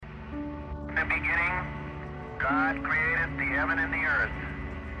the beginning, God created the heaven and the earth.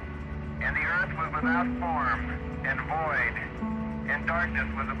 And the earth was without form and void, and darkness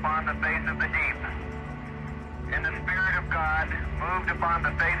was upon the face of the deep. And the Spirit of God moved upon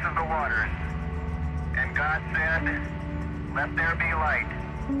the face of the waters. And God said, "Let there be light."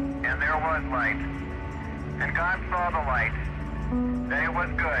 And there was light. And God saw the light, that it was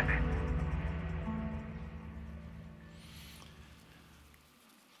good.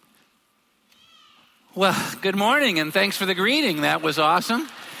 Well, good morning, and thanks for the greeting. That was awesome.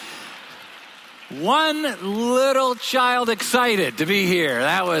 One little child excited to be here.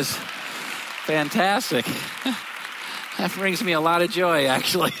 That was fantastic. That brings me a lot of joy,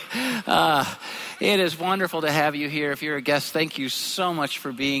 actually. It is wonderful to have you here. If you're a guest, thank you so much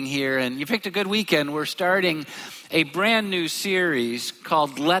for being here. And you picked a good weekend. We're starting a brand new series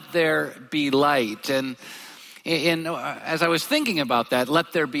called Let There Be Light. And as I was thinking about that,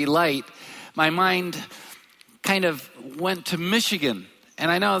 Let There Be Light, my mind kind of went to Michigan. And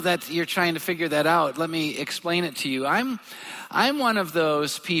I know that you're trying to figure that out. Let me explain it to you. I'm one of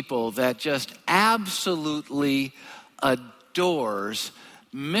those people that just absolutely adores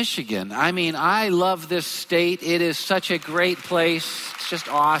Michigan. I mean, I love this state. It is such a great place. It's just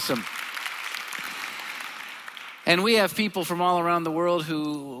awesome. And we have people from all around the world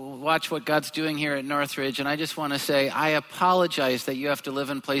who watch what God's doing here at Northridge. And I just want to say, I apologize that you have to live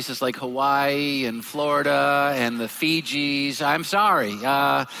in places like Hawaii and Florida and the Fijis. I'm sorry.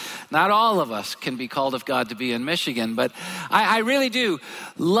 Not all of us can be called of God to be in Michigan. But I really do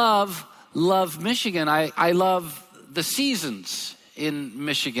love Michigan. I love the seasons in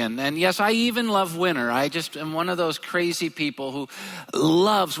Michigan. And yes, I even love winter. I just am one of those crazy people who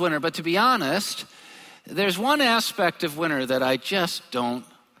loves winter. But to be honest, there's one aspect of winter that I just don't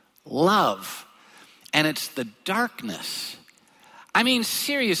love, and it's the darkness. I mean,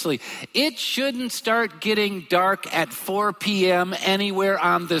 seriously, it shouldn't start getting dark at 4 p.m. anywhere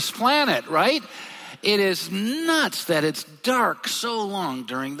on this planet, right? It is nuts that it's dark so long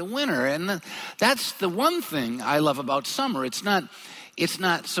during the winter, and that's the one thing I love about summer. It's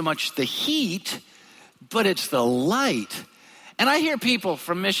not so much the heat, but it's the light. And I hear people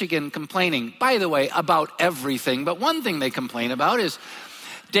from Michigan complaining, by the way, about everything. But one thing they complain about is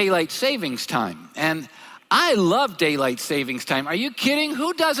daylight savings time. And I love daylight savings time. Are you kidding?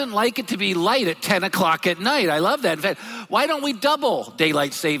 Who doesn't like it to be light at 10 o'clock at night? I love that. In fact, why don't we double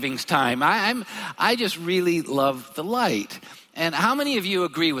daylight savings time? I just really love the light. And how many of you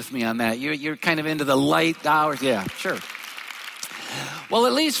agree with me on that? You're kind of into the light hours? Yeah, sure. Well,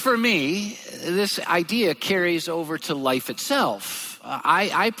 at least for me, this idea carries over to life itself.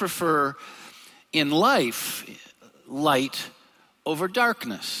 I prefer in life light over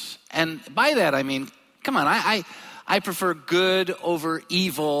darkness. And by that I mean, come on, I prefer good over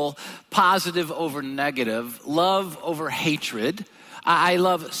evil, positive over negative, love over hatred. I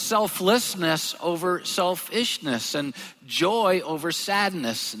love selflessness over selfishness, and joy over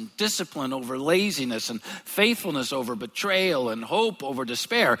sadness, and discipline over laziness, and faithfulness over betrayal, and hope over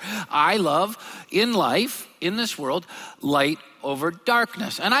despair. I love, in life, in this world, light over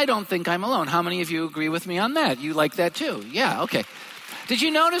darkness. And I don't think I'm alone. How many of you agree with me on that? You like that too? Yeah, okay. Did you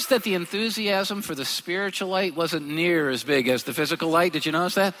notice that the enthusiasm for the spiritual light wasn't near as big as the physical light? Did you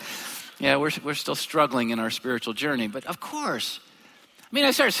notice that? Yeah, we're still struggling in our spiritual journey. But of course, I mean,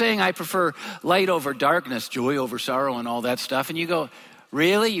 I start saying I prefer light over darkness, joy over sorrow, and all that stuff. And you go,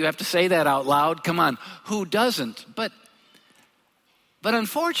 really? You have to say that out loud? Come on, who doesn't? But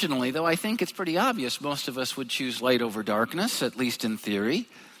unfortunately, though, I think it's pretty obvious most of us would choose light over darkness, at least in theory.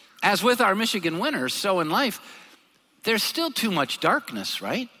 As with our Michigan winters, so in life, there's still too much darkness,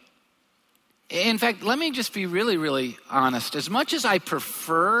 right? In fact, let me just be really, really honest. As much as I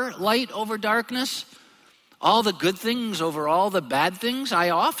prefer light over darkness, all the good things over all the bad things, I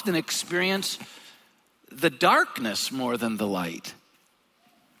often experience the darkness more than the light.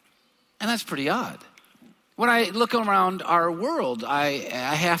 And that's pretty odd. When I look around our world, I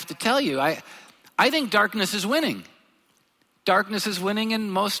have to tell you, I think darkness is winning. Darkness is winning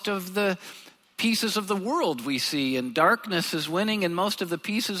in most of the pieces of the world we see, and darkness is winning in most of the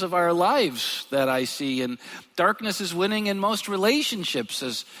pieces of our lives that I see, and darkness is winning in most relationships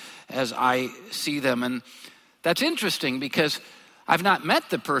as I see them. And that's interesting because I've not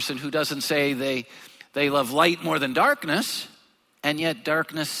met the person who doesn't say they love light more than darkness, and yet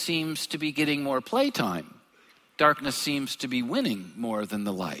darkness seems to be getting more playtime. Darkness seems to be winning more than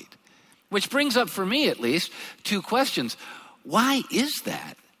the light. Which brings up, for me at least, two questions. Why is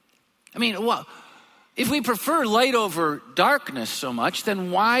that? I mean, if we prefer light over darkness so much,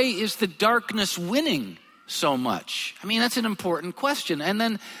 then why is the darkness winning so much? I mean, that's an important question.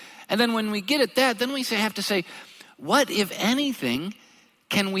 And And then when we get at that, then we have to say, what, if anything,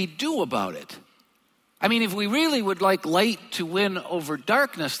 can we do about it? I mean, if we really would like light to win over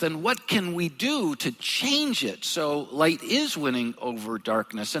darkness, then what can we do to change it so light is winning over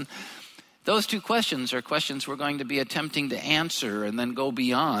darkness? And those two questions are questions we're going to be attempting to answer and then go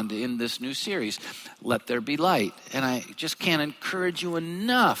beyond in this new series, Let There Be Light. And I just can't encourage you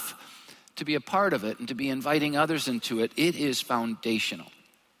enough to be a part of it and to be inviting others into it. It is foundational.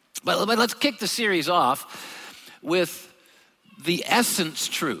 But let's kick the series off with the essence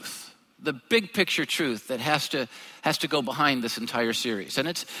truth, the big picture truth that has to go behind this entire series. And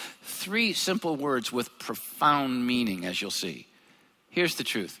it's 3 simple words with profound meaning, as you'll see. Here's the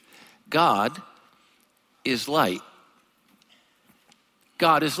truth. God is light.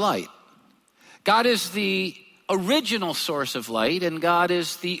 God is light. God is the original source of light, and God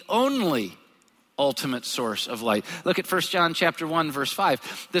is the only ultimate source of light. Look at 1 John chapter 1, verse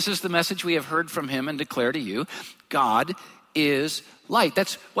 5. This is the message we have heard from him and declare to you. God is light.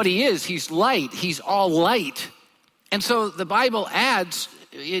 That's what he is. He's light. He's all light. And so the Bible adds,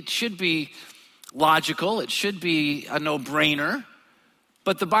 it should be logical. It should be a no-brainer.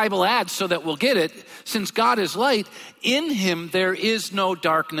 But the Bible adds, so that we'll get it, since God is light, in him there is no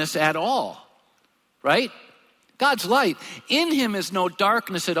darkness at all. Right? God's light. In him is no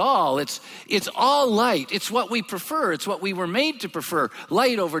darkness at all. It's all light. It's what we prefer. It's what we were made to prefer.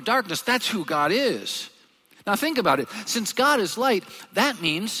 Light over darkness. That's who God is. Now think about it. Since God is light, that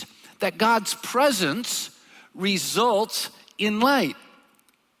means that God's presence results in light.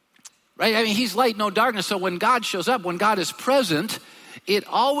 Right? I mean, he's light, no darkness. So when God shows up, when God is present, it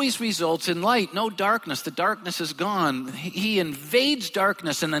always results in light, no darkness. The darkness is gone. He invades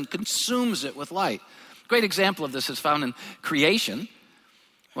darkness and then consumes it with light. Great example of this is found in creation.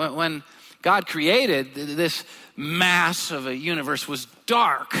 When God created, this mass of a universe was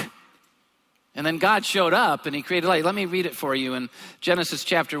dark. And then God showed up and he created light. Let me read it for you in Genesis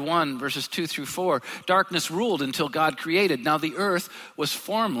chapter 1, verses 2 through 4. Darkness ruled until God created. Now the earth was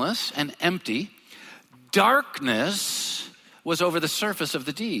formless and empty. Darkness was over the surface of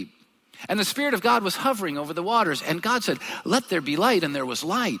the deep. And the Spirit of God was hovering over the waters. And God said, let there be light, and there was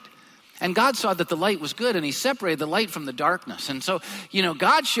light. And God saw that the light was good, and he separated the light from the darkness. And so,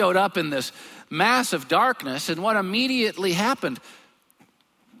 God showed up in this mass of darkness, and what immediately happened?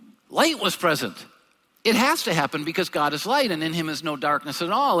 Light was present. It has to happen because God is light, and in him is no darkness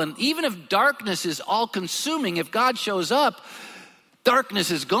at all. And even if darkness is all-consuming, if God shows up,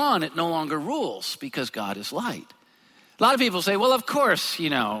 darkness is gone. It no longer rules because God is light. A lot of people say, well, of course,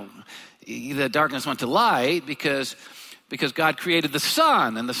 the darkness went to light because God created the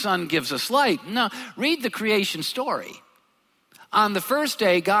sun, and the sun gives us light. No, read the creation story. On the first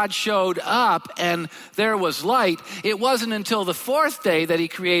day, God showed up, and there was light. It wasn't until the 4th day that he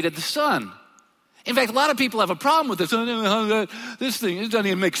created the sun. In fact, a lot of people have a problem with this. This doesn't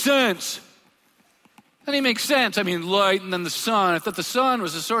even make sense. Doesn't even make sense. I mean, light and then the sun. I thought the sun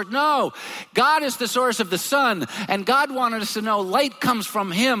was the source. No, God is the source of the sun. And God wanted us to know light comes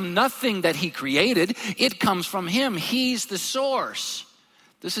from him, nothing that he created. It comes from him. He's the source.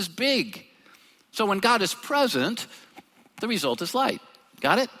 This is big. So when God is present, the result is light.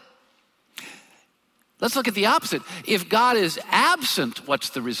 Got it? Let's look at the opposite. If God is absent, what's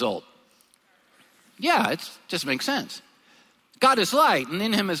the result? Yeah, it just makes sense. God is light, and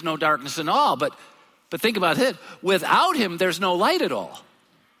in him is no darkness at all. But think about it. Without him, there's no light at all.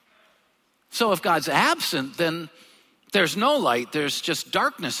 So if God's absent, then there's no light. There's just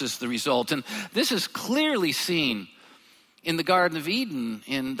darkness is the result. And this is clearly seen in the Garden of Eden,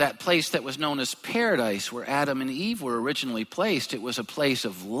 in that place that was known as paradise, where Adam and Eve were originally placed. It was a place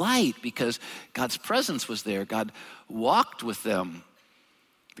of light because God's presence was there. God walked with them.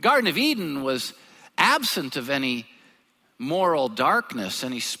 The Garden of Eden was absent of any moral darkness,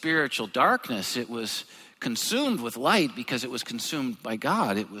 any spiritual darkness. It was consumed with light because it was consumed by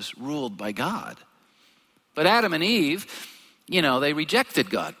God. It was ruled by God. But Adam and Eve, they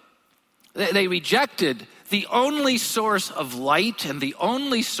rejected God. They rejected the only source of light and the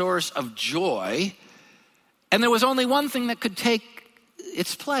only source of joy. And there was only one thing that could take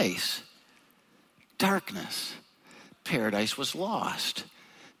its place: darkness. Paradise was lost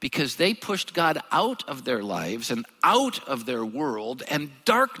because they pushed God out of their lives and out of their world, and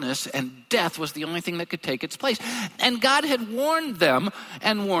darkness and death was the only thing that could take its place. And God had warned them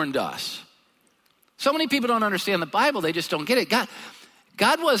and warned us. So many people don't understand the Bible. They just don't get it.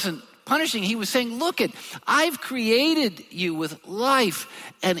 God wasn't punishing. He was saying, look, I've created you with life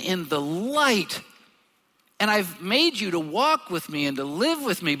and in the light. And I've made you to walk with me and to live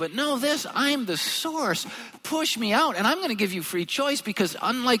with me. But know this, I'm the source. Push me out. And I'm going to give you free choice because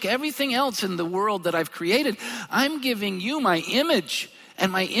unlike everything else in the world that I've created, I'm giving you my image.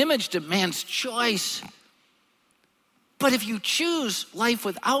 And my image demands choice. But if you choose life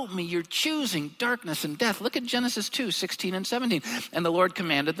without me, you're choosing darkness and death. Look at Genesis 2, 16 and 17. And the Lord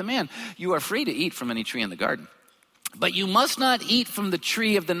commanded the man, you are free to eat from any tree in the garden. But you must not eat from the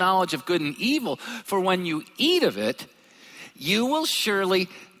tree of the knowledge of good and evil, for when you eat of it, you will surely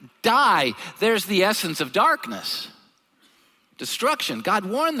die. There's the essence of darkness. Destruction. God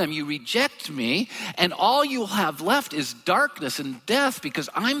warned them, you reject me, and all you'll have left is darkness and death because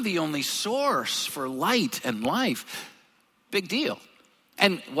I'm the only source for light and life. Big deal.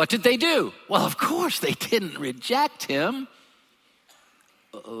 And what did they do? Well, of course, they didn't reject him.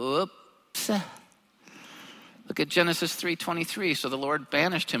 Oops. Look at Genesis 3:23. So the Lord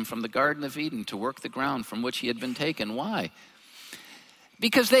banished him from the Garden of Eden to work the ground from which he had been taken. Why?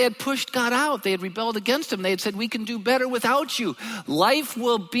 Because they had pushed God out. They had rebelled against him. They had said, we can do better without you. Life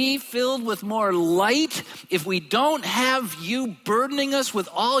will be filled with more light if we don't have you burdening us with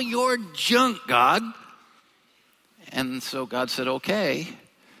all your junk, God. And so God said, okay,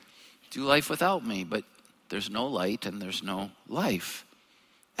 do life without me. But there's no light and there's no life.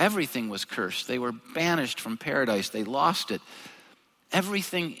 Everything was cursed. They were banished from paradise. They lost it.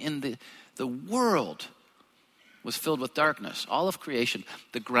 Everything in the world was filled with darkness. All of creation.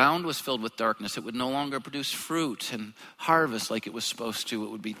 The ground was filled with darkness. It would no longer produce fruit and harvest like it was supposed to.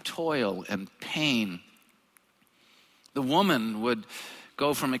 It would be toil and pain. The woman would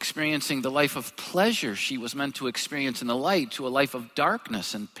go from experiencing the life of pleasure she was meant to experience in the light to a life of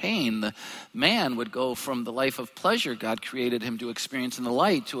darkness and pain. The man would go from the life of pleasure God created him to experience in the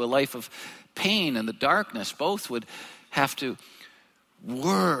light to a life of pain and the darkness. Both would have to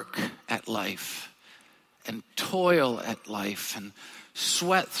work at life and toil at life and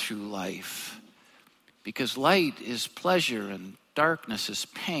sweat through life because light is pleasure and darkness is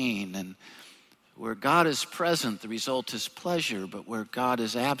pain. And where God is present, the result is pleasure, but where God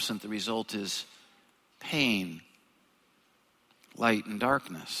is absent, the result is pain, light and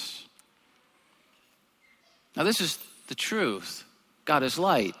darkness. Now, this is the truth. God is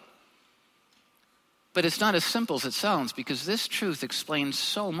light. But it's not as simple as it sounds because this truth explains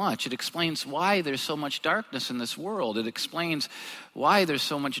so much. It explains why there's so much darkness in this world. It explains why there's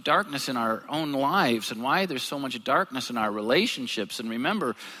so much darkness in our own lives and why there's so much darkness in our relationships. And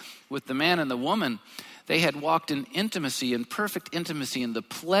remember, with the man and the woman, they had walked in intimacy, in perfect intimacy, in the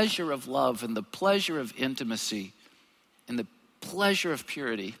pleasure of love, in the pleasure of intimacy, in the pleasure of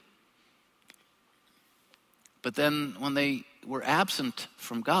purity. But then when they were absent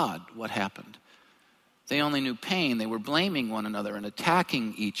from God, what happened? They only knew pain. They were blaming one another and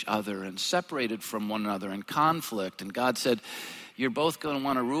attacking each other and separated from one another in conflict. And God said, you're both going to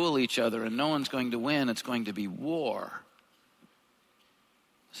want to rule each other and no one's going to win. It's going to be war.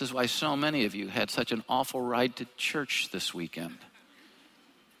 This is why so many of you had such an awful ride to church this weekend.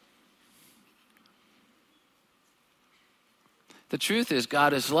 The truth is,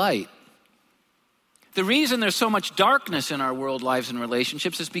 God is light. The reason there's so much darkness in our world, lives, and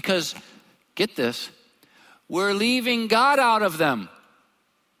relationships is because, get this, we're leaving God out of them.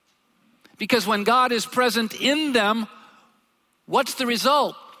 Because when God is present in them, what's the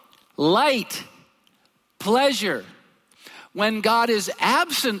result? Light, pleasure. When God is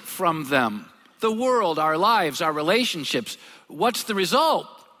absent from them, the world, our lives, our relationships, what's the result?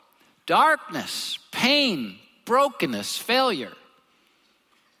 Darkness, pain, brokenness, failure.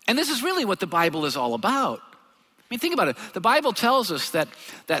 And this is really what the Bible is all about. I mean, think about it. The Bible tells us that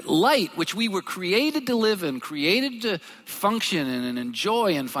light, which we were created to live in, created to function in and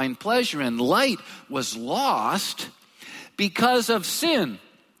enjoy and find pleasure in, light was lost because of sin.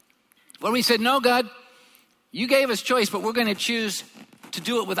 When we said, no, God, you gave us choice, but we're going to choose to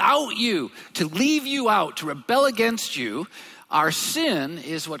do it without you, to leave you out, to rebel against you. Our sin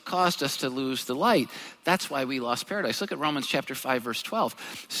is what caused us to lose the light. That's why we lost paradise. Look at Romans chapter 5, verse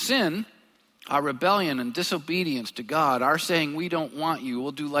 12. Sin, our rebellion and disobedience to God, our saying we don't want you,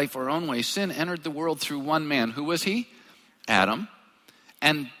 we'll do life our own way. Sin entered the world through one man. Who was he? Adam.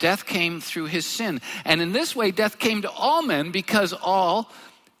 And death came through his sin. And in this way, death came to all men because all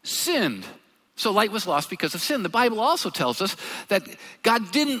sinned. So light was lost because of sin. The Bible also tells us that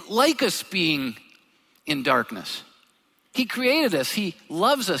God didn't like us being in darkness. He created us. He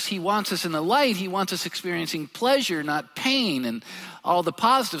loves us. He wants us in the light. He wants us experiencing pleasure, not pain, and all the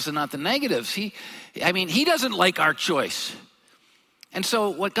positives and not the negatives. He doesn't like our choice. And so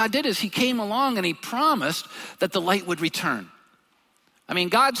what God did is he came along and he promised that the light would return. I mean,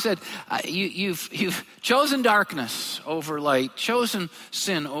 God said, you've chosen darkness over light, chosen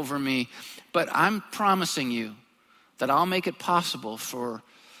sin over me, but I'm promising you that I'll make it possible for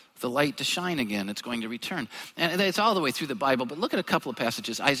the light to shine again. It's going to return. And it's all the way through the Bible, but look at a couple of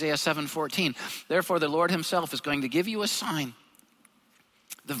passages. Isaiah 7:14. Therefore, the Lord himself is going to give you a sign.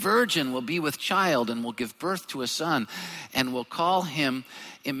 The virgin will be with child and will give birth to a son and will call him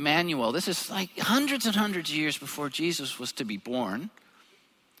Emmanuel. This is like hundreds and hundreds of years before Jesus was to be born.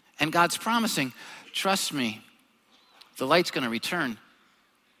 And God's promising, trust me, the light's going to return.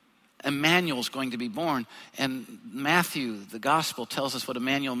 Emmanuel's going to be born. And Matthew, the gospel, tells us what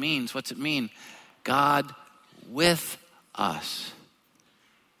Emmanuel means. What's it mean? God with us.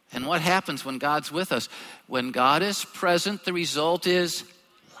 And what happens when God's with us? When God is present, the result is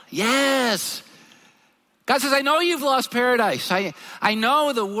yes. God says, I know you've lost paradise. I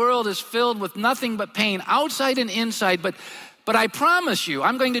know the world is filled with nothing but pain, outside and inside, but I promise you,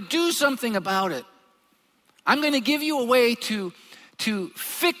 I'm going to do something about it. I'm going to give you a way to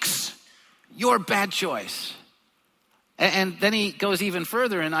fix your bad choice. And then he goes even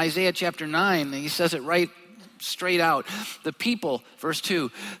further in Isaiah chapter 9. He says it right straight out. The people, verse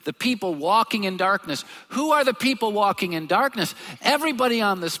 2, the people walking in darkness. Who are the people walking in darkness? Everybody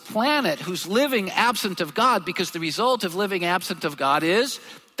on this planet who's living absent of God, because the result of living absent of God is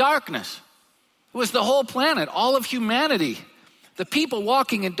darkness. It was the whole planet, all of humanity. The people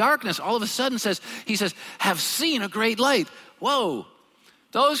walking in darkness all of a sudden he says, have seen a great light. Whoa.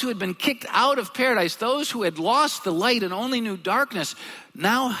 Those who had been kicked out of paradise, those who had lost the light and only knew darkness,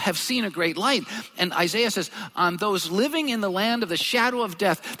 now have seen a great light. And Isaiah says, on those living in the land of the shadow of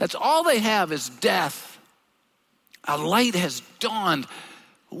death, that's all they have is death. A light has dawned.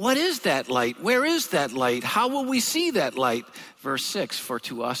 What is that light? Where is that light? How will we see that light? Verse 6, for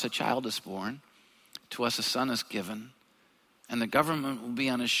to us a child is born, to us a son is given, and the government will be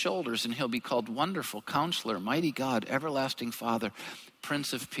on his shoulders, and he'll be called Wonderful Counselor, Mighty God, Everlasting Father,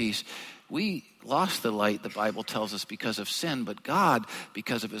 Prince of Peace. We lost the light, the Bible tells us, because of sin, but God,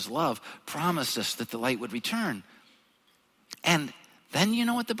 because of his love, promised us that the light would return. And then you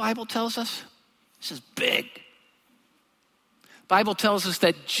know what the Bible tells us? This is big. The Bible tells us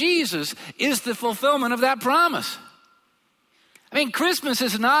that Jesus is the fulfillment of that promise. I mean, Christmas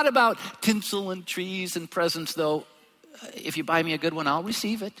is not about tinsel and trees and presents, though. If you buy me a good one, I'll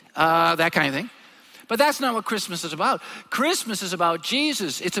receive it. That kind of thing. But that's not what Christmas is about. Christmas is about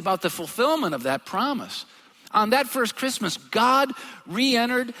Jesus. It's about the fulfillment of that promise. On that first Christmas, God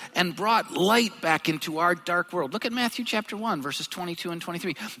re-entered and brought light back into our dark world. Look at Matthew chapter 1, verses 22 and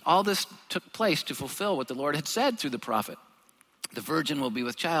 23. All this took place to fulfill what the Lord had said through the prophet. The virgin will be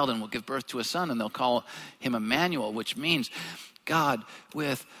with child and will give birth to a son, and they'll call him Emmanuel, which means God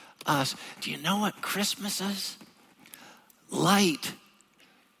with us. Do you know what Christmas is? Light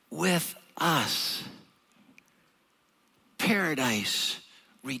with us. Paradise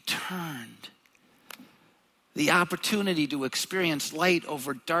returned. The opportunity to experience light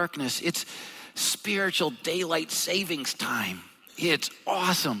over darkness. It's spiritual daylight savings time. It's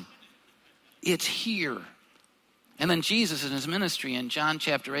awesome. It's here. And then Jesus in his ministry in John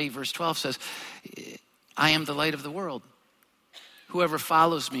chapter 8 verse 12 says, I am the light of the world. Whoever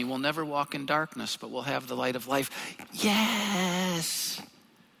follows me will never walk in darkness, but will have the light of life. Yes.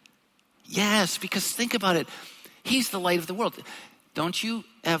 Yes, because think about it. He's the light of the world. Don't you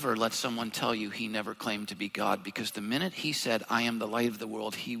ever let someone tell you he never claimed to be God, because the minute he said, I am the light of the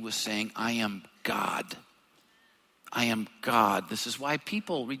world, he was saying, I am God. I am God. This is why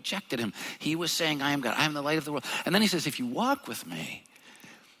people rejected him. He was saying, I am God. I am the light of the world. And then he says, if you walk with me,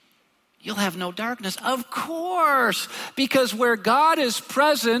 you'll have no darkness. Of course, because where God is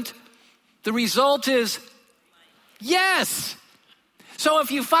present, the result is yes. So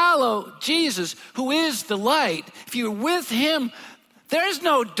if you follow Jesus, who is the light, if you're with him, there's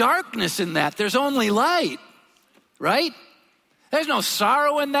no darkness in that. There's only light, right? There's no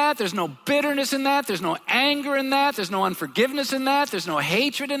sorrow in that. There's no bitterness in that. There's no anger in that. There's no unforgiveness in that. There's no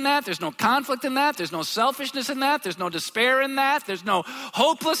hatred in that. There's no conflict in that. There's no selfishness in that. There's no despair in that. There's no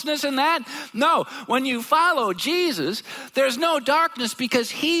hopelessness in that. No, when you follow Jesus, there's no darkness, because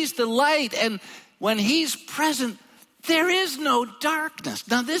he's the light. And when he's present, there is no darkness.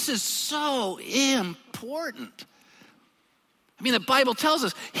 Now, this is so important. I mean, the Bible tells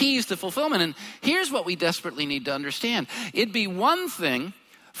us he's the fulfillment. And here's what we desperately need to understand. It'd be one thing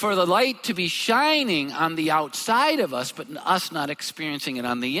for the light to be shining on the outside of us, but us not experiencing it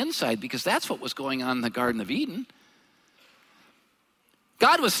on the inside, because that's what was going on in the Garden of Eden.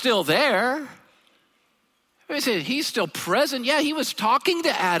 God was still there. He's still present. Yeah, he was talking to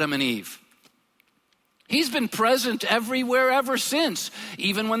Adam and Eve. He's been present everywhere ever since.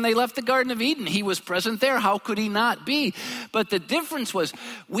 Even when they left the Garden of Eden, he was present there. How could he not be? But the difference was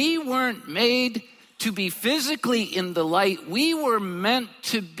we weren't made to be physically in the light. We were meant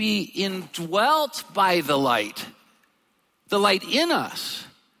to be indwelt by the light in us.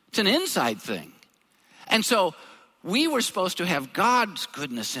 It's an inside thing. And so we were supposed to have God's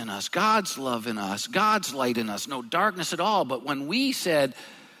goodness in us, God's love in us, God's light in us, no darkness at all. But when we said,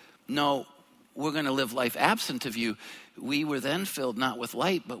 no, we're going to live life absent of you, we were then filled not with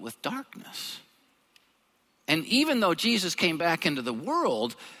light, but with darkness. And even though Jesus came back into the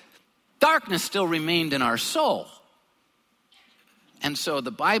world, darkness still remained in our soul. And so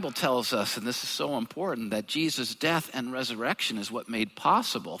the Bible tells us, and this is so important, that Jesus' death and resurrection is what made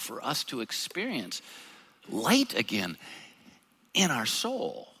possible for us to experience light again in our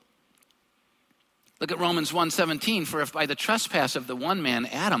soul. Look at Romans 1:17. For if by the trespass of the one man,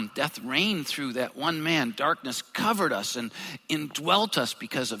 Adam, death reigned through that one man, darkness covered us and indwelt us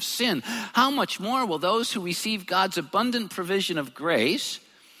because of sin, how much more will those who receive God's abundant provision of grace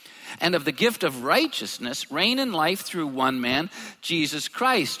and of the gift of righteousness reign in life through one man, Jesus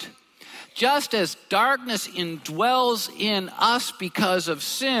Christ? Just as darkness indwells in us because of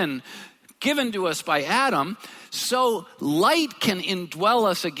sin given to us by Adam, so light can indwell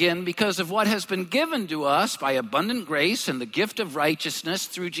us again because of what has been given to us by abundant grace and the gift of righteousness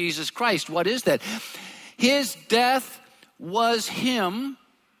through Jesus Christ. What is that? His death was him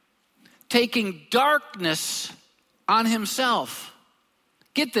taking darkness on himself.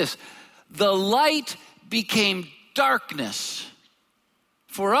 Get this, the light became darkness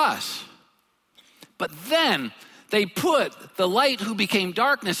for us. But then they put the light who became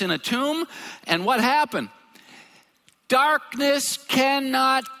darkness in a tomb, and what happened? Darkness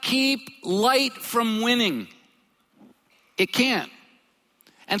cannot keep light from winning. It can't.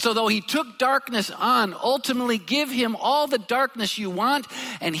 And so though he took darkness on, ultimately give him all the darkness you want,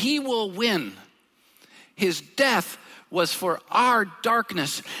 and he will win. His death was for our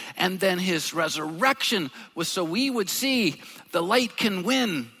darkness, and then his resurrection was so we would see the light can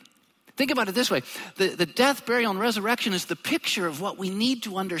win. Think about it this way. The death, burial, and resurrection is the picture of what we need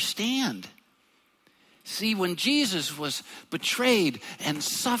to understand. See, when Jesus was betrayed and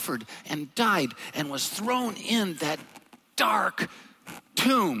suffered and died and was thrown in that dark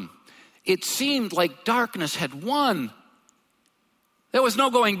tomb, it seemed like darkness had won. There was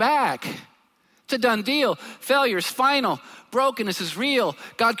no going back. It's a done deal. Failure is final. Brokenness is real.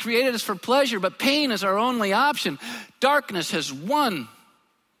 God created us for pleasure, but pain is our only option. Darkness has won.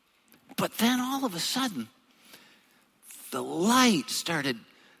 But then all of a sudden, the light started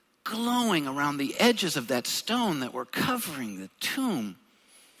glowing around the edges of that stone that were covering the tomb.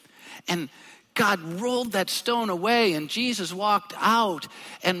 And God rolled that stone away, and Jesus walked out.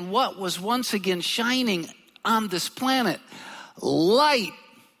 And what was once again shining on this planet? Light.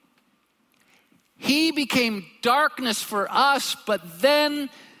 He became darkness for us, but then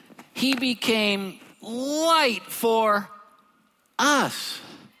he became light for us.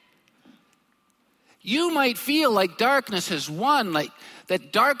 You might feel like darkness has won, like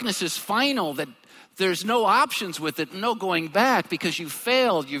that darkness is final, that there's no options with it, no going back because you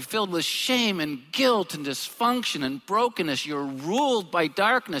failed. You're filled with shame and guilt and dysfunction and brokenness. You're ruled by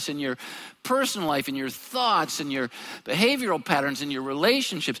darkness in your personal life, in your thoughts, in your behavioral patterns, in your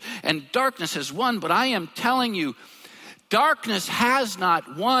relationships. And darkness has won, but I am telling you, darkness has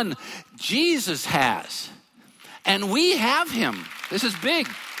not won. Jesus has. And we have him. This is big.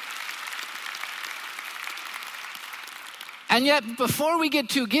 And yet, before we get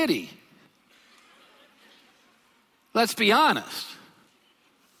too giddy, let's be honest.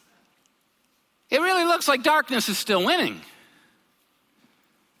 It really looks like darkness is still winning.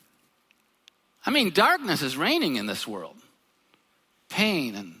 I mean, darkness is reigning in this world.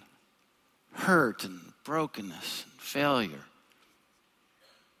 Pain and hurt and brokenness and failure.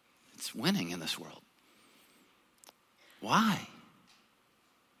 It's winning in this world. Why?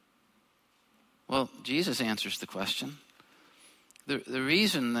 Well, Jesus answers the question. The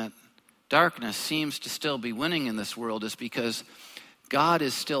reason that darkness seems to still be winning in this world is because God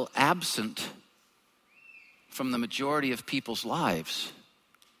is still absent from the majority of people's lives.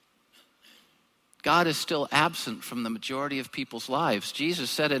 God is still absent from the majority of people's lives. Jesus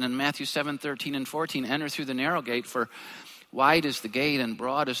said it in Matthew 7:13 and 14, enter through the narrow gate, for wide is the gate and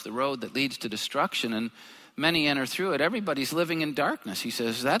broad is the road that leads to destruction, and many enter through it. Everybody's living in darkness. He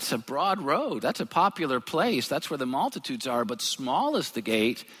says, that's a broad road. That's a popular place. That's where the multitudes are. But small is the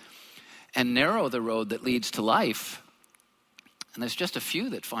gate and narrow the road that leads to life. And there's just a few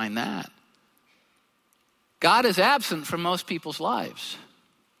that find that. God is absent from most people's lives.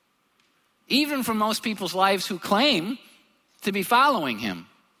 even from most people's lives who claim to be following him.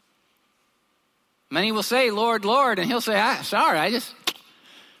 Many will say, Lord, Lord, and he'll say, sorry, I just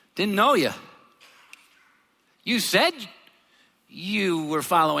didn't know you. You said you were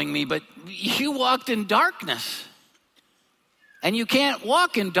following me, but you walked in darkness. And you can't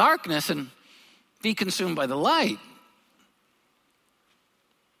walk in darkness and be consumed by the light.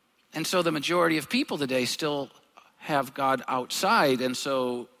 And so the majority of people today still have God outside, and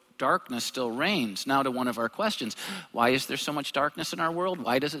so darkness still reigns. Now to one of our questions. Why is there so much darkness in our world?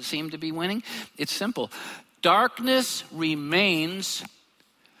 Why does it seem to be winning? It's simple. Darkness remains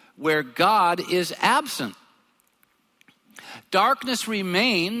where God is absent. Darkness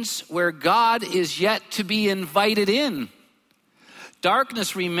remains where God is yet to be invited in.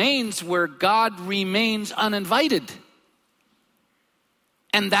 Darkness remains where God remains uninvited.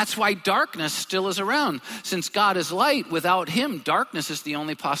 And that's why darkness still is around. Since God is light, without him, darkness is the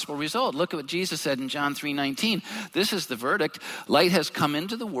only possible result. Look at what Jesus said in John 3:19. This is the verdict. Light has come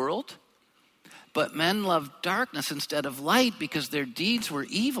into the world, but men love darkness instead of light because their deeds were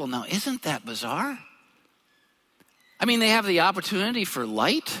evil. Now, isn't that bizarre? I mean, they have the opportunity for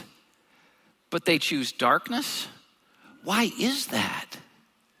light, but they choose darkness. Why is that?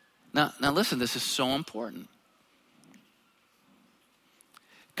 Now listen, this is so important.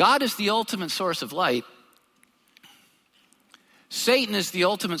 God is the ultimate source of light. Satan is the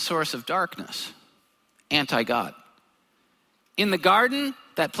ultimate source of darkness, anti-God. In the garden,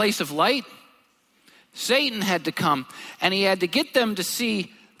 that place of light, Satan had to come and he had to get them to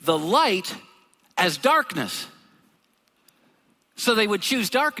see the light as darkness. So they would choose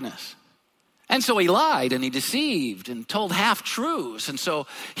darkness. And so he lied and he deceived and told half-truths. And so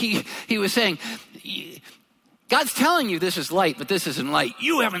he was saying, God's telling you this is light, but this isn't light.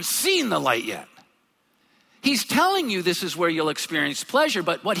 You haven't seen the light yet. He's telling you this is where you'll experience pleasure,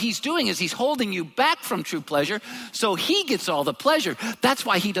 but what he's doing is he's holding you back from true pleasure so he gets all the pleasure. That's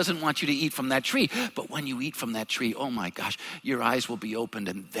why he doesn't want you to eat from that tree. But when you eat from that tree, oh my gosh, your eyes will be opened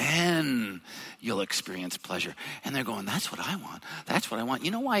and then you'll experience pleasure. And they're going, that's what I want. That's what I want.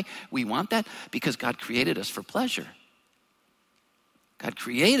 You know why we want that? Because God created us for pleasure. God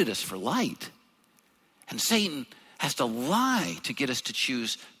created us for light. And Satan has to lie to get us to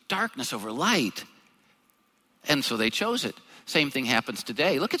choose darkness over light. And so they chose it. Same thing happens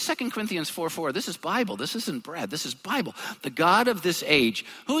today. Look at 2 Corinthians 4:4. This is Bible. This isn't bread. This is Bible. The God of this age.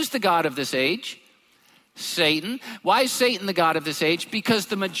 Who's the God of this age? Satan. Why is Satan the God of this age? Because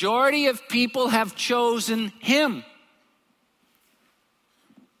the majority of people have chosen him.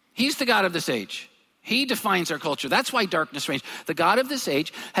 He's the God of this age. He defines our culture. That's why darkness reigns. The God of this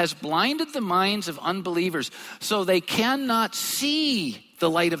age has blinded the minds of unbelievers so they cannot see the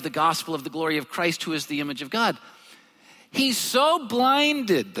light of the gospel of the glory of Christ, who is the image of God. He's so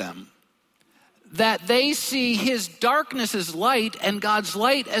blinded them that they see his darkness as light and God's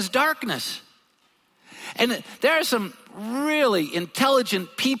light as darkness. And there are some really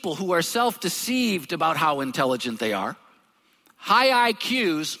intelligent people who are self-deceived about how intelligent they are. High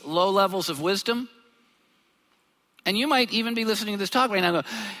IQs, low levels of wisdom. And you might even be listening to this talk right now and go,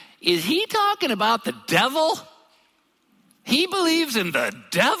 is he talking about the devil? He believes in the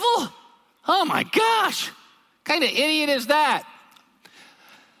devil? Oh my gosh, what kind of idiot is that?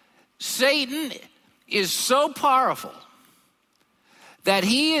 Satan is so powerful that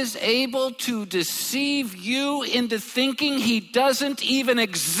he is able to deceive you into thinking he doesn't even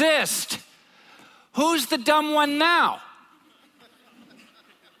exist. Who's the dumb one now?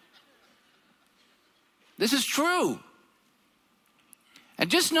 This is true.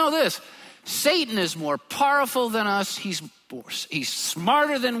 And just know this, Satan is more powerful than us. He's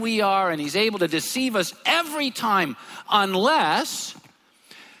smarter than we are, and he's able to deceive us every time unless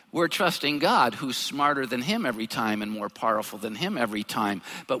we're trusting God, who's smarter than him every time and more powerful than him every time.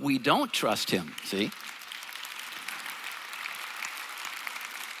 But we don't trust him, see?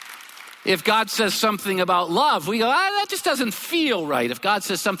 If God says something about love, we go, that just doesn't feel right. If God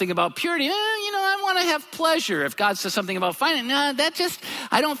says something about purity, I want to have pleasure. If God says something about finance,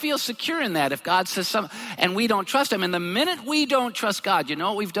 I don't feel secure in that. If God says something, and we don't trust him. And the minute we don't trust God, you know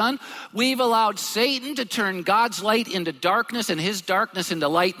what we've done? We've allowed Satan to turn God's light into darkness and his darkness into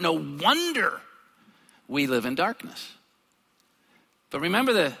light. No wonder we live in darkness. But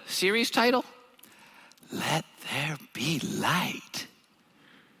remember the series title? Let there be light.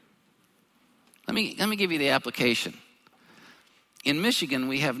 Let me give you the application. In Michigan,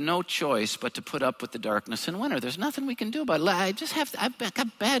 we have no choice but to put up with the darkness in winter. There's nothing we can do about it. I've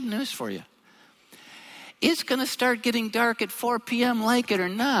got bad news for you. It's going to start getting dark at 4 p.m., like it or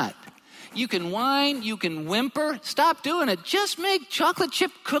not. You can whine, you can whimper. Stop doing it. Just make chocolate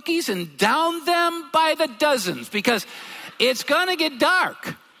chip cookies and down them by the dozens, because it's going to get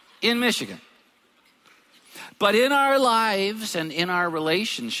dark in Michigan. But in our lives and in our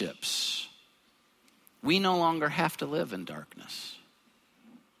relationships, we no longer have to live in darkness.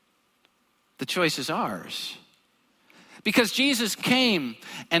 The choice is ours. Because Jesus came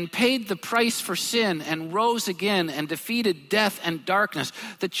and paid the price for sin and rose again and defeated death and darkness,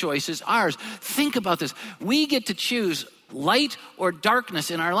 the choice is ours. Think about this. We get to choose light or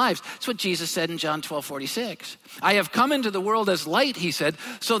darkness in our lives. That's what Jesus said in John 12:46. I have come into the world as light, he said,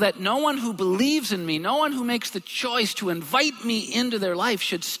 so that no one who believes in me, no one who makes the choice to invite me into their life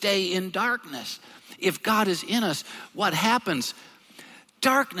should stay in darkness. If God is in us, what happens?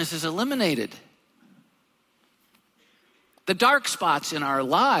 Darkness is eliminated. The dark spots in our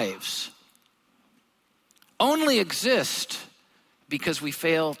lives only exist because we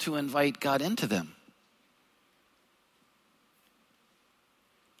fail to invite God into them.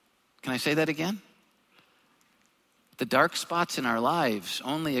 Can I say that again? The dark spots in our lives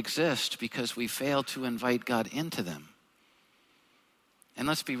only exist because we fail to invite God into them. And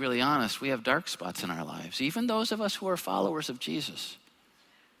let's be really honest, we have dark spots in our lives, even those of us who are followers of Jesus.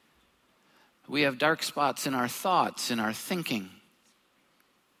 We have dark spots in our thoughts, in our thinking.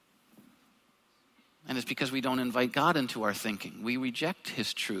 And it's because we don't invite God into our thinking. We reject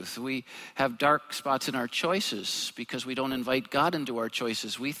his truth. We have dark spots in our choices because we don't invite God into our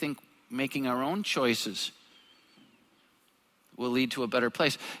choices. We think making our own choices will lead to a better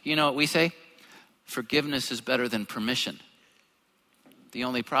place. You know what we say? Forgiveness is better than permission. The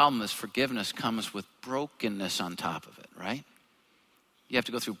only problem is forgiveness comes with brokenness on top of it, right? You have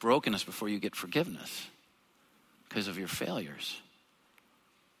to go through brokenness before you get forgiveness because of your failures.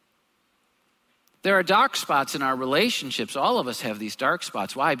 There are dark spots in our relationships. All of us have these dark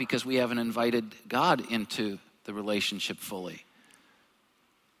spots. Why? Because we haven't invited God into the relationship fully.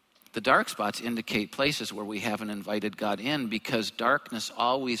 The dark spots indicate places where we haven't invited God in, because darkness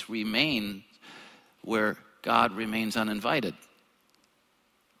always remains where God remains uninvited.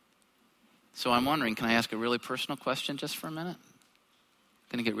 So I'm wondering, can I ask a really personal question just for a minute?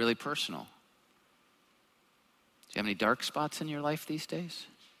 Going to get really personal. Do you have any dark spots in your life these days?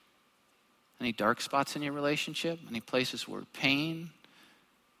 Any dark spots in your relationship? Any places where pain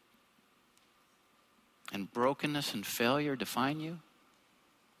and brokenness and failure define you?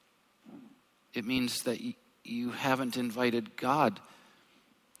 It means that you haven't invited God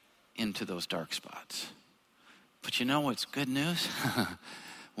into those dark spots. But you know what's good news?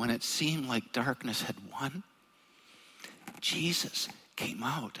 When it seemed like darkness had won, Jesus came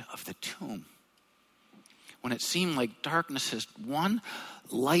out of the tomb. When it seemed like darkness has won,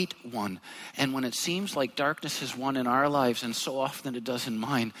 light won. And when it seems like darkness has won in our lives, and so often it does in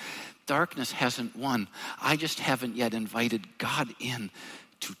mine, darkness hasn't won. I just haven't yet invited God in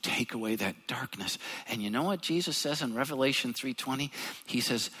to take away that darkness. And you know what Jesus says in Revelation 3:20? He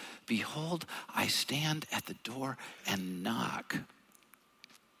says, behold, I stand at the door and knock.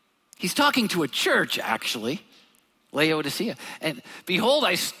 He's talking to a church, actually. Laodicea. And behold,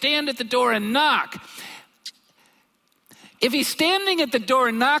 I stand at the door and knock. If he's standing at the door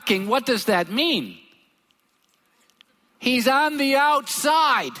and knocking, what does that mean? He's on the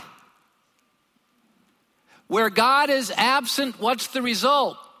outside. Where God is absent, what's the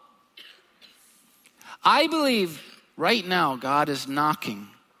result? I believe right now God is knocking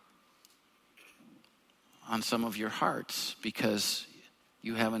on some of your hearts because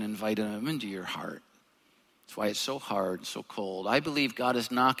you haven't invited him into your heart. That's why it's so hard, so cold. I believe God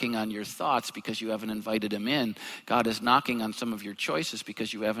is knocking on your thoughts because you haven't invited him in. God is knocking on some of your choices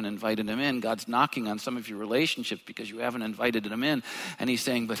because you haven't invited him in. God's knocking on some of your relationships because you haven't invited him in. And he's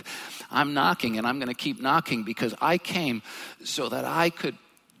saying, but I'm knocking, and I'm going to keep knocking because I came so that I could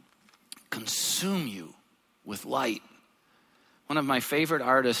consume you with light. One of my favorite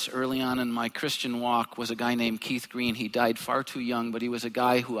artists early on in my Christian walk was a guy named Keith Green. He died far too young, but he was a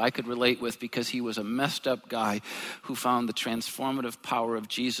guy who I could relate with because he was a messed up guy who found the transformative power of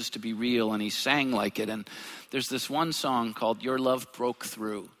Jesus to be real, and he sang like it. And there's this one song called Your Love Broke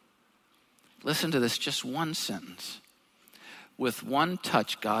Through. Listen to this, just one sentence. With one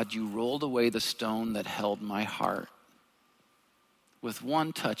touch, God, you rolled away the stone that held my heart. With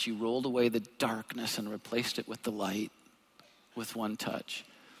one touch, you rolled away the darkness and replaced it with the light. With one touch.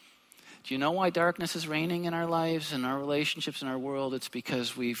 Do you know why darkness is reigning in our lives, in our relationships, in our world? It's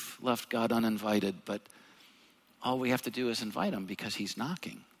because we've left God uninvited. But all we have to do is invite him because he's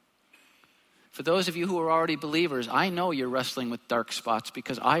knocking. For those of you who are already believers, I know you're wrestling with dark spots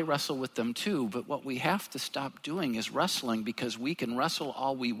because I wrestle with them too. But what we have to stop doing is wrestling, because we can wrestle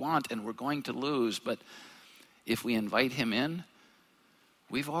all we want and we're going to lose. But if we invite him in,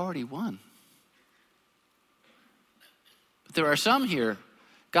 we've already won. But there are some here,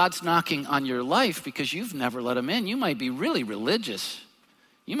 God's knocking on your life because you've never let him in. You might be really religious.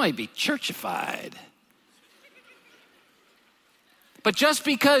 You might be churchified. But just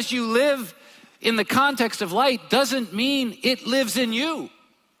because you live in the context of light doesn't mean it lives in you.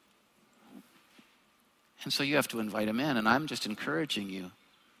 And so you have to invite him in. And I'm just encouraging you,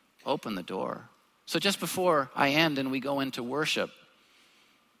 open the door. So just before I end and we go into worship,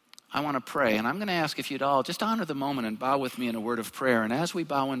 I want to pray. And I'm going to ask if you'd all just honor the moment and bow with me in a word of prayer. And as we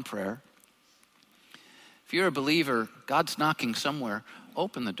bow in prayer, if you're a believer, God's knocking somewhere,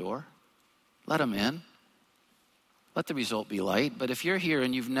 open the door. Let him in. Let the result be light. But if you're here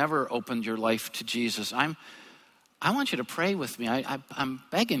and you've never opened your life to Jesus, I want you to pray with me. I'm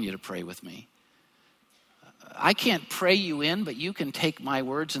begging you to pray with me. I can't pray you in, but you can take my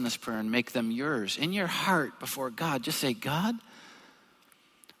words in this prayer and make them yours. In your heart before God, just say, God,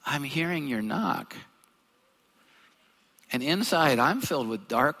 I'm hearing your knock. And inside, I'm filled with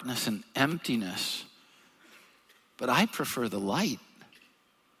darkness and emptiness. But I prefer the light.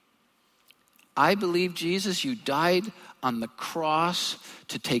 I believe, Jesus, you died on the cross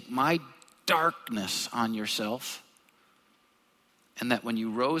to take my darkness on yourself. And that when you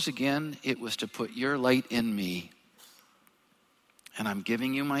rose again, it was to put your light in me. And I'm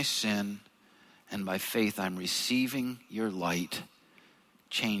giving you my sin. And by faith, I'm receiving your light.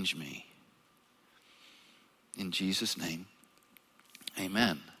 Change me. In Jesus' name,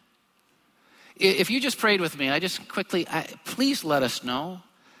 amen. If you just prayed with me, please let us know.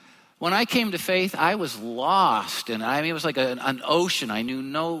 When I came to faith, I was lost, and it was like an ocean. I knew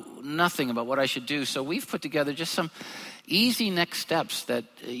nothing about what I should do. So we've put together just some easy next steps that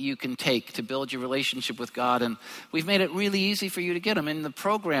you can take to build your relationship with God, and we've made it really easy for you to get them. In the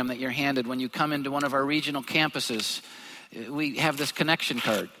program that you're handed when you come into one of our regional campuses, we have this connection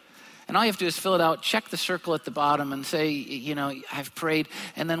card. And all you have to do is fill it out, check the circle at the bottom and say, I've prayed.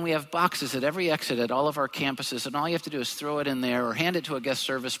 And then we have boxes at every exit at all of our campuses. And all you have to do is throw it in there or hand it to a guest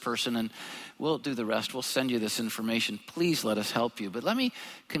service person and we'll do the rest. We'll send you this information. Please let us help you. But let me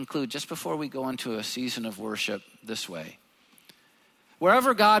conclude just before we go into a season of worship this way.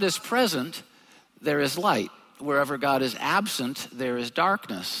 Wherever God is present, there is light. Wherever God is absent, there is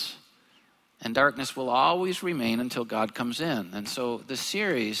darkness. And darkness will always remain until God comes in. And so this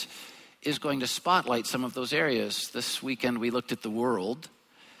series is going to spotlight some of those areas. This weekend we looked at the world.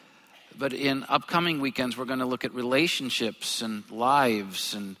 But in upcoming weekends we're going to look at relationships and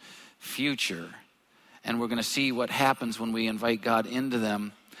lives and future. And we're going to see what happens when we invite God into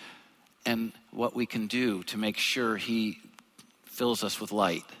them and what we can do to make sure he fills us with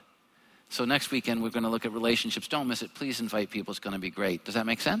light. So next weekend we're going to look at relationships. Don't miss it. Please invite people. It's going to be great. Does that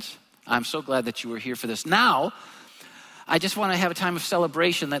make sense? I'm so glad that you were here for this. Now, I just want to have a time of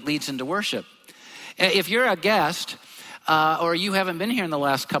celebration that leads into worship. If you're a guest or you haven't been here in the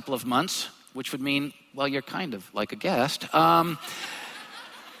last couple of months, which would mean, well, you're kind of like a guest,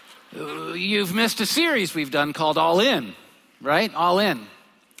 you've missed a series we've done called All In, right? All In.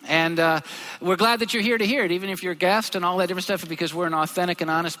 And we're glad that you're here to hear it, even if you're a guest and all that different stuff, because we're an authentic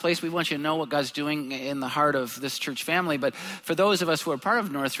and honest place. We want you to know what God's doing in the heart of this church family. But for those of us who are part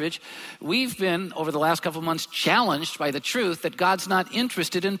of Northridge, we've been, over the last couple of months, challenged by the truth that God's not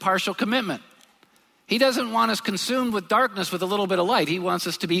interested in partial commitment. He doesn't want us consumed with darkness with a little bit of light. He wants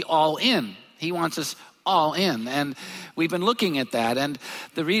us to be all in. He wants us all in. And we've been looking at that. And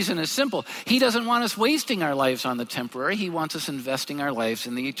the reason is simple. He doesn't want us wasting our lives on the temporary. He wants us investing our lives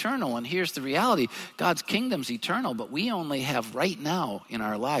in the eternal. And here's the reality. God's kingdom's eternal, but we only have right now in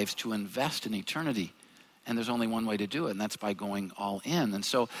our lives to invest in eternity. And there's only one way to do it, and that's by going all in. And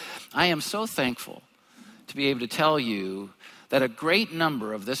so I am so thankful to be able to tell you that a great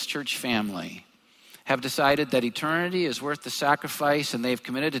number of this church family have decided that eternity is worth the sacrifice, and they've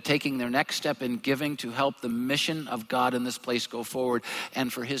committed to taking their next step in giving to help the mission of God in this place go forward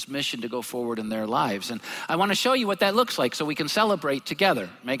and for his mission to go forward in their lives. And I want to show you what that looks like so we can celebrate together.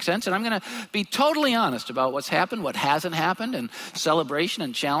 Make sense? And I'm going to be totally honest about what's happened, what hasn't happened, and celebration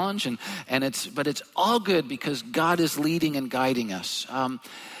and challenge. But it's all good because God is leading and guiding us.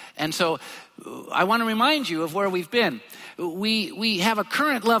 And so I want to remind you of where we've been. We have a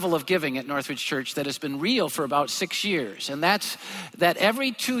current level of giving at Northridge Church that has been real for about 6 years. And that's that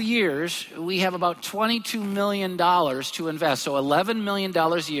every 2 years, we have about $22 million to invest. So $11 million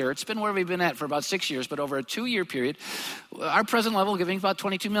a year. It's been where we've been at for about 6 years, but over a 2-year period, our present level of giving is about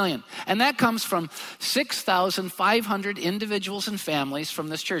 $22 million. And that comes from 6,500 individuals and families from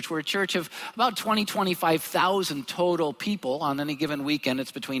this church. We're a church of about 25,000 total people. On any given weekend,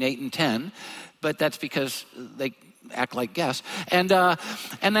 it's between 8 and 10. But that's because they act like guests. And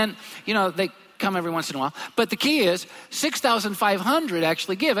then, they come every once in a while. But the key is 6,500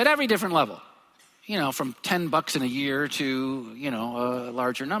 actually give at every different level. From $10 in a year to,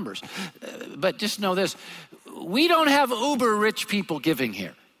 larger numbers. But just know this, we don't have uber rich people giving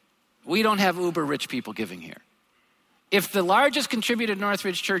here. We don't have uber rich people giving here. If the largest contributor to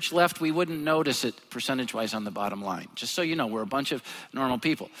Northridge Church left, we wouldn't notice it percentage-wise on the bottom line. Just so you know, we're a bunch of normal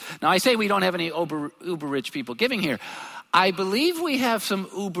people. Now, I say we don't have any uber rich people giving here. I believe we have some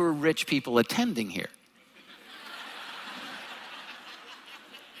uber rich people attending here.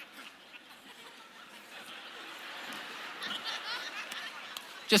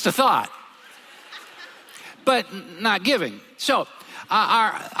 Just a thought. But not giving. So,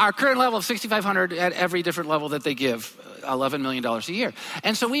 our current level of 6,500 at every different level that they give, $11 million a year.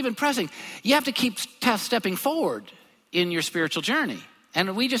 And so we've been pressing. You have to keep stepping forward in your spiritual journey.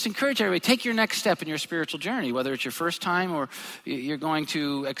 And we just encourage everybody, take your next step in your spiritual journey, whether it's your first time or you're going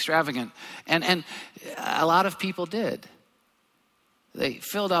to extravagant. And a lot of people did. They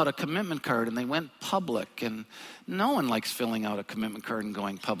filled out a commitment card and they went public. And no one likes filling out a commitment card and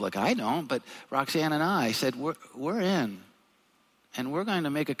going public. I don't, but Roxanne and I said, we're in. And we're going to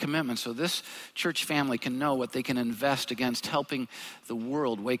make a commitment so this church family can know what they can invest against helping the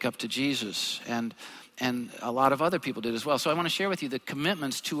world wake up to Jesus. And a lot of other people did as well. So I want to share with you the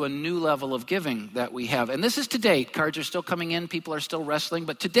commitments to a new level of giving that we have. And this is to date. Cards are still coming in. People are still wrestling.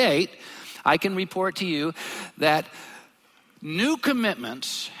 But to date, I can report to you that new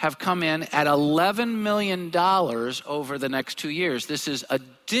commitments have come in at $11 million over the next 2 years. This is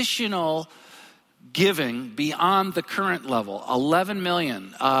additional giving beyond the current level, 11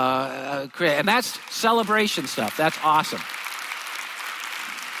 million. And that's celebration stuff. That's awesome.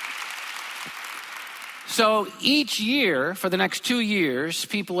 So each year, for the next 2 years,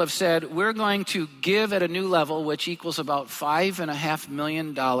 people have said, we're going to give at a new level, which equals about $5.5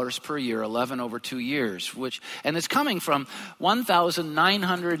 million per year, 11 over 2 years, and it's coming from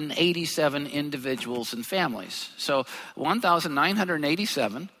 1,987 individuals and families. So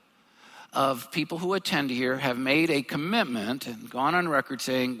 1,987 of people who attend here have made a commitment and gone on record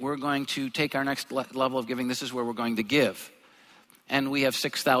saying, we're going to take our next level of giving. This is where we're going to give. And we have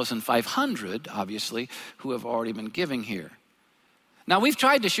 6,500, obviously, who have already been giving here. Now, we've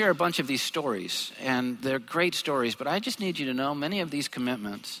tried to share a bunch of these stories, and they're great stories, but I just need you to know many of these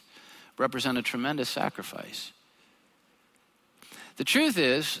commitments represent a tremendous sacrifice. The truth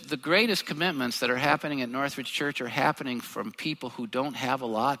is, the greatest commitments that are happening at Northridge Church are happening from people who don't have a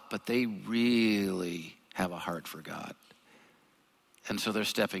lot, but they really have a heart for God. And so they're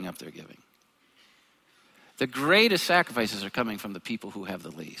stepping up their giving. The greatest sacrifices are coming from the people who have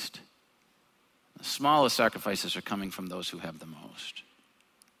the least. The smallest sacrifices are coming from those who have the most.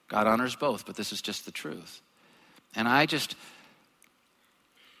 God honors both, but this is just the truth. And I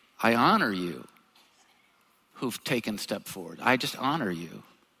honor you who've taken step forward. I just honor you.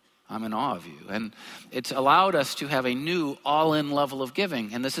 I'm in awe of you. And it's allowed us to have a new all-in level of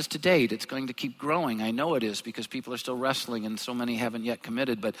giving. And this is to date. It's going to keep growing. I know it is because people are still wrestling and so many haven't yet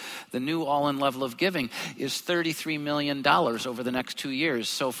committed. But the new all-in level of giving is $33 million over the next 2 years.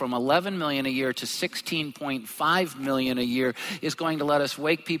 So from $11 million a year to $16.5 million a year is going to let us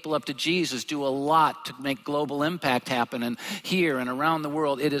wake people up to Jesus, do a lot to make global impact happen. And here and around the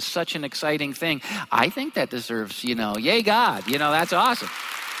world, it is such an exciting thing. I think that deserves, yay God. That's awesome.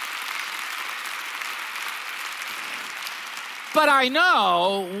 But I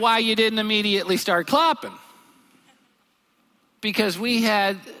know why you didn't immediately start clapping. Because we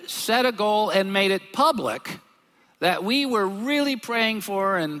had set a goal and made it public that we were really praying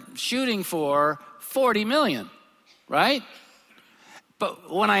for and shooting for 40 million, right?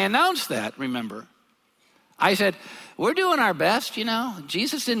 But when I announced that, remember, I said, we're doing our best,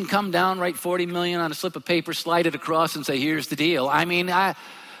 Jesus didn't come down, write 40 million on a slip of paper, slide it across and say, here's the deal.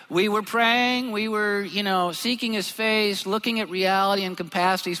 We were praying, we were, seeking his face, looking at reality and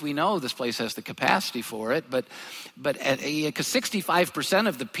capacities. We know this place has the capacity for it, but because 65%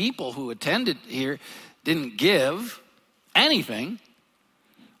 of the people who attended here didn't give anything.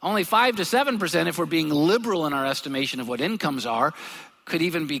 Only 5 to 7%, if we're being liberal in our estimation of what incomes are, could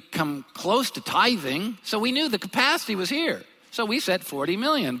even become close to tithing. So we knew the capacity was here. So we set 40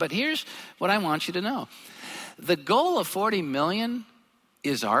 million. But here's what I want you to know. The goal of 40 million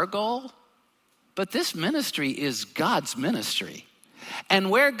is our goal, but this ministry is God's ministry. And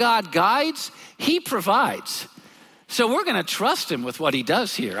where God guides, he provides. So we're going to trust him with what he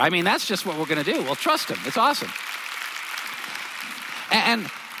does here. I mean, that's just what we're going to do. We'll trust him. It's awesome. And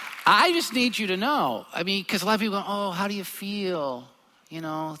I just need you to know, I mean, because a lot of people go, oh, how do you feel? You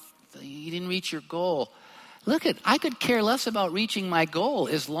know, you didn't reach your goal. Look, I could care less about reaching my goal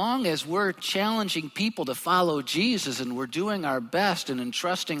as long as we're challenging people to follow Jesus and we're doing our best and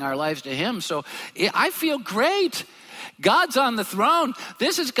entrusting our lives to him. So I feel great. God's on the throne.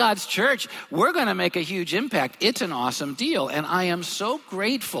 This is God's church. We're going to make a huge impact. It's an awesome deal. And I am so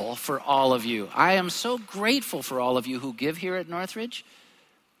grateful for all of you. I am so grateful for all of you who give here at Northridge.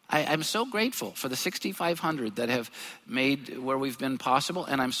 I'm so grateful for the 6,500 that have made where we've been possible.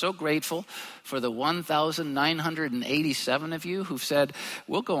 And I'm so grateful for the 1,987 of you who've said,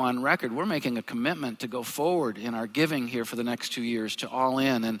 we'll go on record. We're making a commitment to go forward in our giving here for the next 2 years to all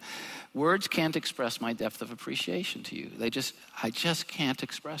in. And words can't express my depth of appreciation to you. I just can't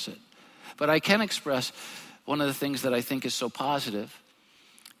express it. But I can express one of the things that I think is so positive.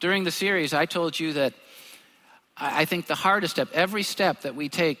 During the series, I told you that I think the hardest step, every step that we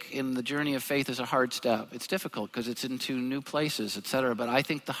take in the journey of faith is a hard step. It's difficult because it's into new places, etc. But I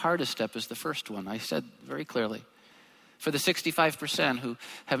think the hardest step is the first one. I said very clearly. For the 65% who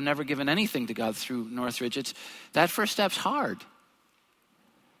have never given anything to God through Northridge, that first step's hard.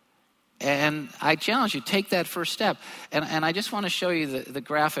 And I challenge you, take that first step. And I just want to show you the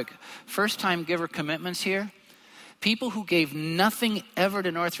graphic. First-time giver commitments here. People who gave nothing ever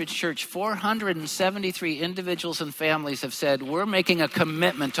to Northridge Church, 473 individuals and families have said, we're making a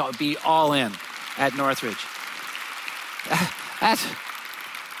commitment to be all in at Northridge.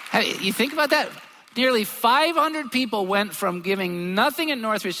 You think about that? Nearly 500 people went from giving nothing at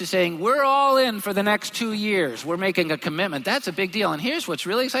Northridge to saying, we're all in for the next 2 years. We're making a commitment. That's a big deal. And here's what's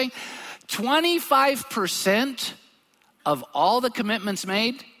really exciting. 25% of all the commitments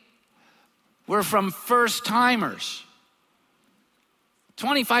made were from first-timers.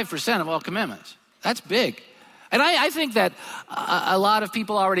 25% of all commitments. That's big. And I think that a lot of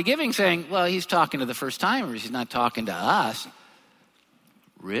people already giving saying, well, he's talking to the first-timers. He's not talking to us.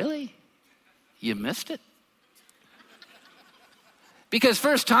 Really? You missed it? Because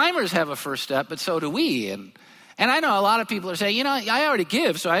first-timers have a first step, but so do we. And I know a lot of people are saying, you know, I already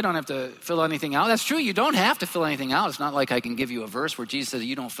give, so I don't have to fill anything out. That's true. You don't have to fill anything out. It's not like I can give you a verse where Jesus says,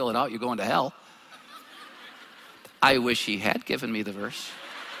 you don't fill it out, you're going to hell. I wish he had given me the verse.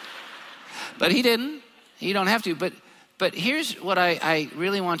 But he didn't. You don't have to. But here's what I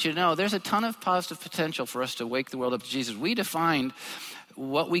really want you to know. There's a ton of positive potential for us to wake the world up to Jesus. We defined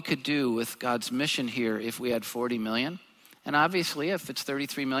what we could do with God's mission here if we had 40 million. And obviously, if it's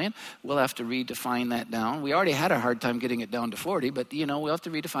 33 million, we'll have to redefine that down. We already had a hard time getting it down to 40, but, you know, we'll have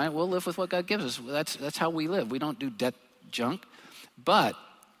to redefine it. We'll live with what God gives us. That's how we live. We don't do debt junk. But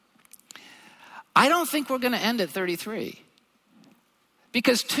I don't think we're going to end at 33.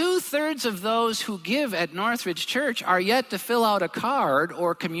 Because 2/3 of those who give at Northridge Church are yet to fill out a card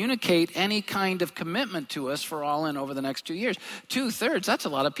or communicate any kind of commitment to us for all in over the next 2 years. 2/3, that's a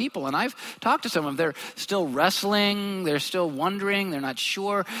lot of people. And I've talked to some of them. They're still wrestling. They're still wondering. They're not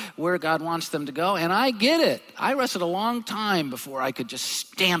sure where God wants them to go. And I get it. I wrestled a long time before I could just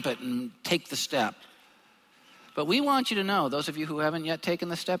stamp it and take the step. But we want you to know, those of you who haven't yet taken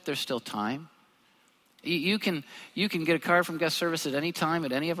the step, there's still time. You can get a card from guest service at any time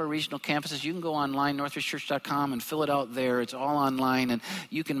at any of our regional campuses. You can go online, northridgechurch.com, and fill it out there. It's all online, and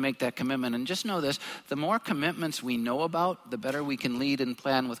you can make that commitment. And just know this, the more commitments we know about, the better we can lead and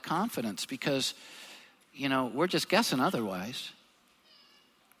plan with confidence because, you know, we're just guessing otherwise.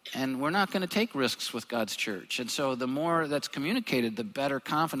 And we're not going to take risks with God's church. And so the more that's communicated, the better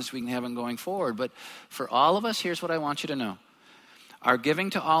confidence we can have in going forward. But for all of us, here's what I want you to know. Our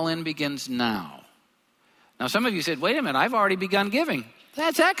giving to All In begins now. Now, some of you said, wait a minute, I've already begun giving.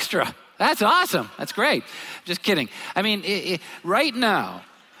 That's extra. That's awesome. That's great. Just kidding. I mean, right now,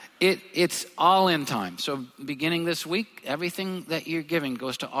 it's all in time. So beginning this week, everything that you're giving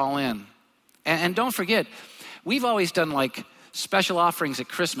goes to all in. And don't forget, we've always done like special offerings at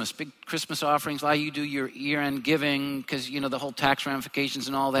Christmas, big Christmas offerings. A lot of you do your year-end giving because, the whole tax ramifications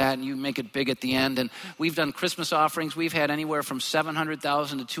and all that, and you make it big at the end. And we've done Christmas offerings. We've had anywhere from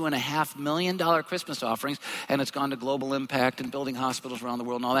 $700,000 to $2.5 million Christmas offerings, and it's gone to global impact and building hospitals around the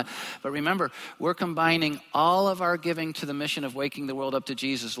world and all that. But remember, we're combining all of our giving to the mission of waking the world up to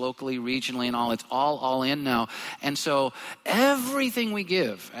Jesus locally, regionally, and all. It's all in now. And so everything we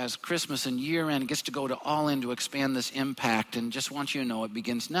give as Christmas and year-end gets to go to all in to expand this impact. And just want you to know it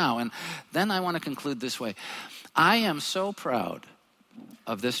begins now. And then I want to conclude this way. I am so proud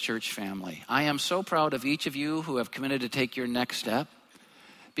of this church family. I am so proud of each of you who have committed to take your next step,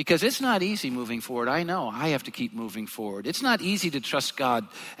 because it's not easy moving forward. I know I have to keep moving forward. It's not easy to trust God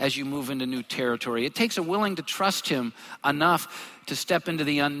as you move into new territory. It takes a willing to trust him enough to step into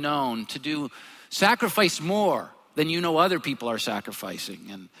the unknown, to sacrifice more than other people are sacrificing.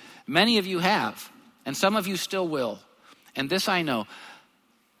 And many of you have, and some of you still will. And this I know,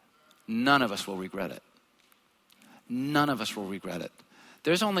 none of us will regret it. None of us will regret it.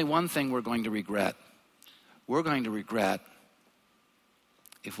 There's only one thing we're going to regret. We're going to regret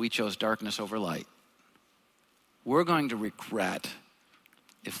if we chose darkness over light. We're going to regret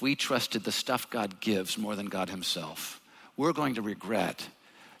if we trusted the stuff God gives more than God himself. We're going to regret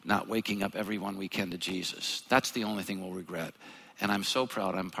not waking up everyone we can to Jesus. That's the only thing we'll regret. And I'm so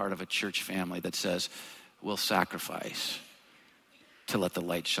proud I'm part of a church family that says we'll sacrifice to let the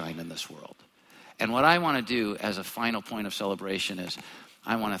light shine in this world. And what I want to do as a final point of celebration is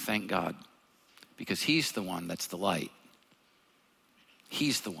I want to thank God, because he's the one that's the light.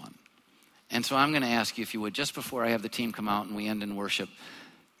 He's the one. And so I'm going to ask you, if you would, just before I have the team come out and we end in worship,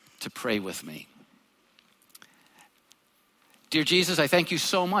 to pray with me. Dear Jesus, I thank you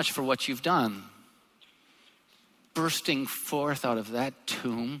so much for what you've done, bursting forth out of that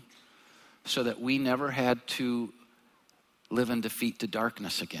tomb so that we never had to live in defeat to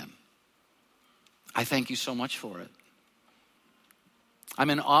darkness again. I thank you so much for it. I'm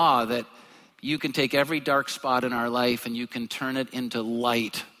in awe that you can take every dark spot in our life and you can turn it into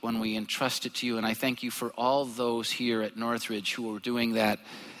light when we entrust it to you. And I thank you for all those here at Northridge who are doing that,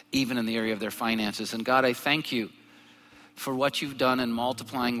 even in the area of their finances. And God, I thank you for what you've done in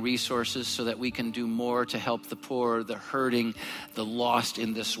multiplying resources so that we can do more to help the poor, the hurting, the lost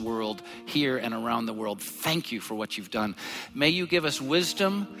in this world, here and around the world. Thank you for what you've done. May you give us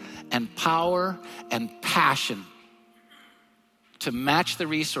wisdom and power and passion to match the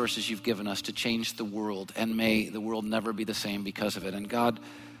resources you've given us to change the world, and may the world never be the same because of it. And God,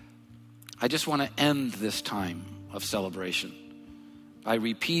 I just want to end this time of celebration by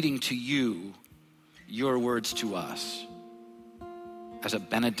repeating to you your words to us as a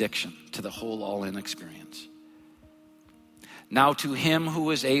benediction to the whole all-in experience. Now to him who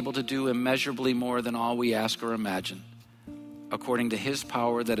is able to do immeasurably more than all we ask or imagine, according to his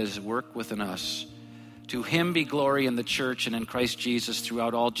power that is at work within us, to him be glory in the church and in Christ Jesus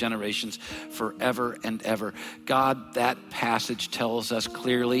throughout all generations, forever and ever. God, that passage tells us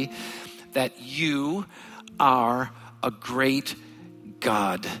clearly that you are a great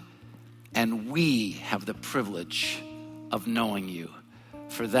God, and we have the privilege of knowing you.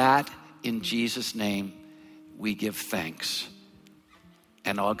 For that, in Jesus' name, we give thanks.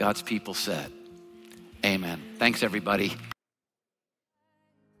 And all God's people said, amen. Thanks, everybody.